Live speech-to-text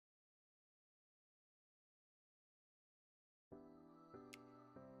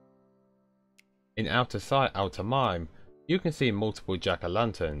In Out of Sight, Out of Mind, you can see multiple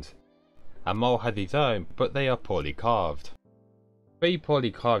jack-o'-lanterns. A mole has his own, but they are poorly carved. 3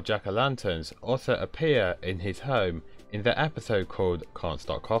 poorly carved jack-o'-lanterns also appear in his home in the episode called Can't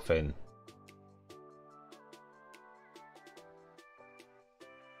Stop Coughing.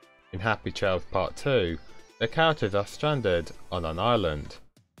 In Happy Trails Part 2, the characters are stranded on an island.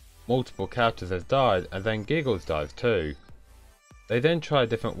 Multiple characters have died and then Giggles dies too. They then try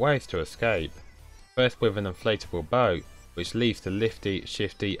different ways to escape, first with an inflatable boat which leaves to Lifty,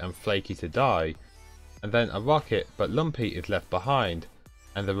 Shifty and Flaky to die, and then a rocket, but Lumpy is left behind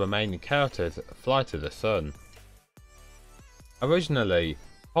and the remaining characters fly to the sun. Originally,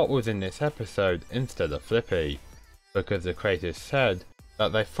 Pop was in this episode instead of Flippy, because the creators said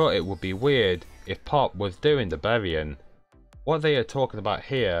that they thought it would be weird if Pop was doing the burying. What they are talking about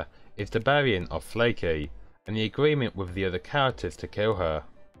here is the burying of Flaky, and the agreement with the other characters to kill her.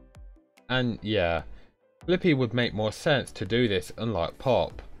 And yeah, Flippy would make more sense to do this unlike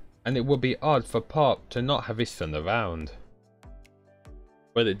Pop, and it would be odd for Pop to not have his son around.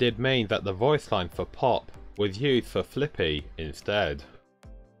 But it did mean that the voice line for Pop was used for Flippy instead.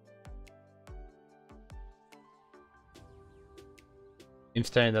 In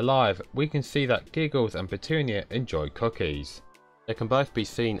Staying Alive, we can see that Giggles and Petunia enjoy cookies. They can both be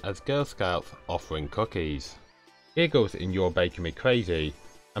seen as Girl Scouts offering cookies. Giggles in You're Baking Me Crazy,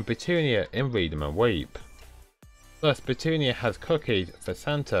 and Petunia in Read 'em and Weep. Plus, Petunia has cookies for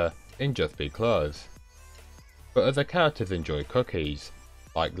Santa in Just Because. But other characters enjoy cookies,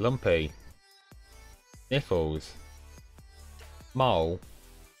 like Lumpy, Sniffles, Mole,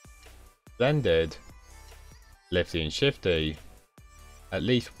 Blended, Lifty and Shifty, at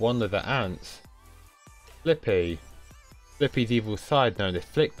least one of the ants, Flippy. Flippy's evil side known as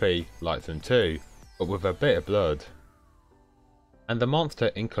Flippy likes them too, but with a bit of blood. And the monster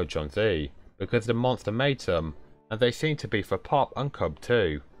in Cub Z, because the monster made some, and they seem to be for Pop and Cub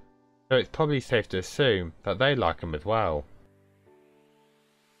too, so it's probably safe to assume that they like them as well.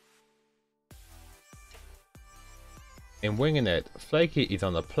 In Winging It, Flaky is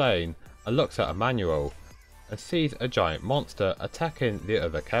on a plane and looks at a manual, and sees a giant monster attacking the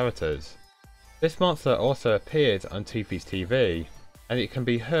other characters. This monster also appears on Toothy's TV, and it can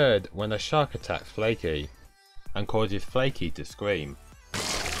be heard when a shark attacks Flaky, and causes Flaky to scream.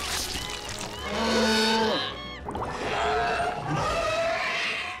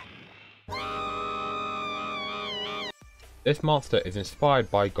 This monster is inspired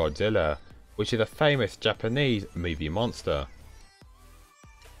by Godzilla, which is a famous Japanese movie monster.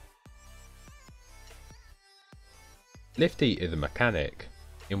 Lifty is a mechanic.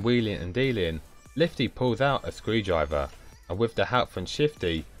 In Wheeling and Dealing, Lifty pulls out a screwdriver and with the help from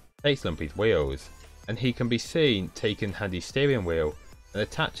Shifty takes Lumpy's wheels, and he can be seen taking Handy's steering wheel and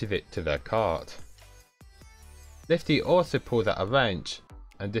attaches it to their cart. Lifty also pulls out a wrench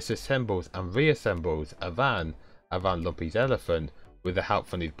and disassembles and reassembles a van around Lumpy's elephant with the help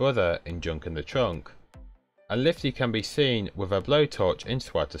from his brother in Junk in the Trunk, and Lifty can be seen with a blowtorch in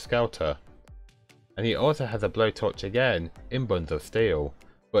Swelter Skelter. And he also has a blowtorch again in Buns of Steel,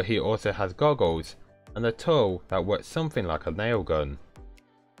 but he also has goggles and a tool that works something like a nail gun.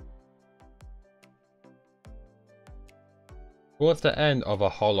 Towards the end of A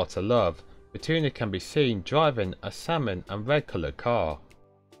Whole Lot of Love, Petunia can be seen driving a salmon and red coloured car.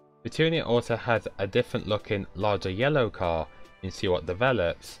 Petunia also has a different looking larger yellow car in See What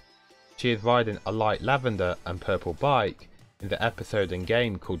Develops. She is riding a light lavender and purple bike in the episode and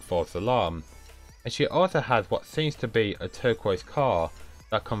game called False Alarm, and she also has what seems to be a turquoise car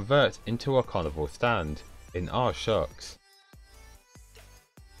that converts into a carnival stand in Our Shucks.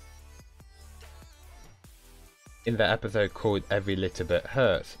 In the episode called Every Little Bit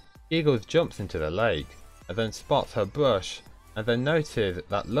Hurts, Giggles jumps into the lake and then spots her brush and then notices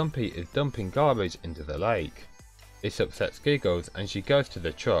that Lumpy is dumping garbage into the lake. This upsets Giggles and she goes to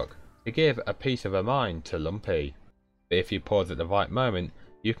the truck to give a piece of her mind to Lumpy. But if you pause at the right moment,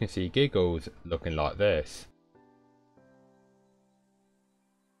 you can see Giggles looking like this.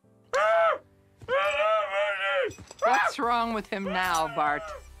 What's wrong with him now, Bart?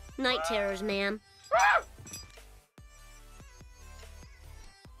 Night terrors, ma'am.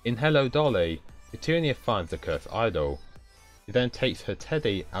 In Hello Dolly, Petunia finds the cursed idol. She then takes her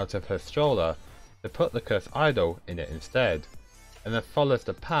teddy out of her stroller to put the cursed idol in it instead, and then follows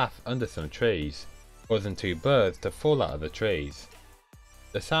the path under some trees, causing 2 birds to fall out of the trees.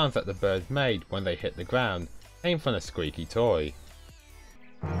 The sounds that the birds made when they hit the ground came from a squeaky toy.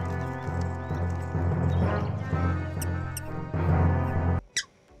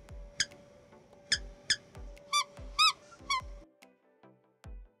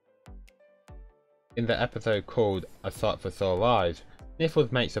 In the episode called A Sight for Sore Eyes,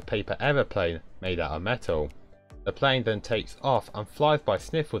 Sniffles makes a paper aeroplane made out of metal. The plane then takes off and flies by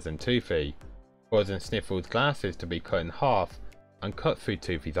Sniffles and Toothy, causing Sniffles' glasses to be cut in half and cut through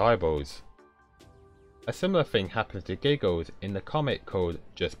Toothy's eyeballs. A similar thing happens to Giggles in the comic called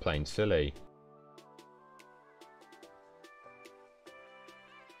Just Plain Silly.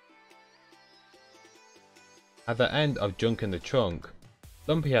 At the end of Junk in the Trunk,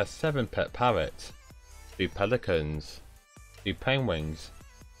 Lumpy has 7 pet parrots, 2 pelicans, 2 penguins,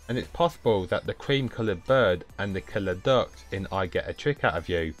 and it's possible that the cream coloured bird and the killer duck in I Get a Trick Out of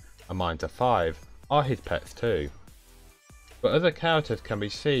You, A Mine to 5 are his pets too. But other characters can be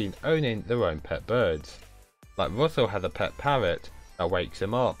seen owning their own pet birds, like Russell has a pet parrot that wakes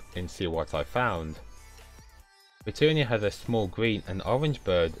him up in See What I Found. Petunia has a small green and orange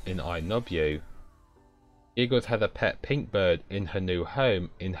bird in I Nub You. Giggles has a pet pink bird in her new home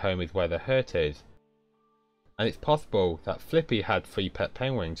in Home Is Where the Hurt Is. And it's possible that Flippy had 3 pet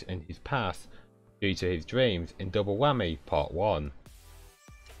penguins in his past due to his dreams in Double Whammy Part 1.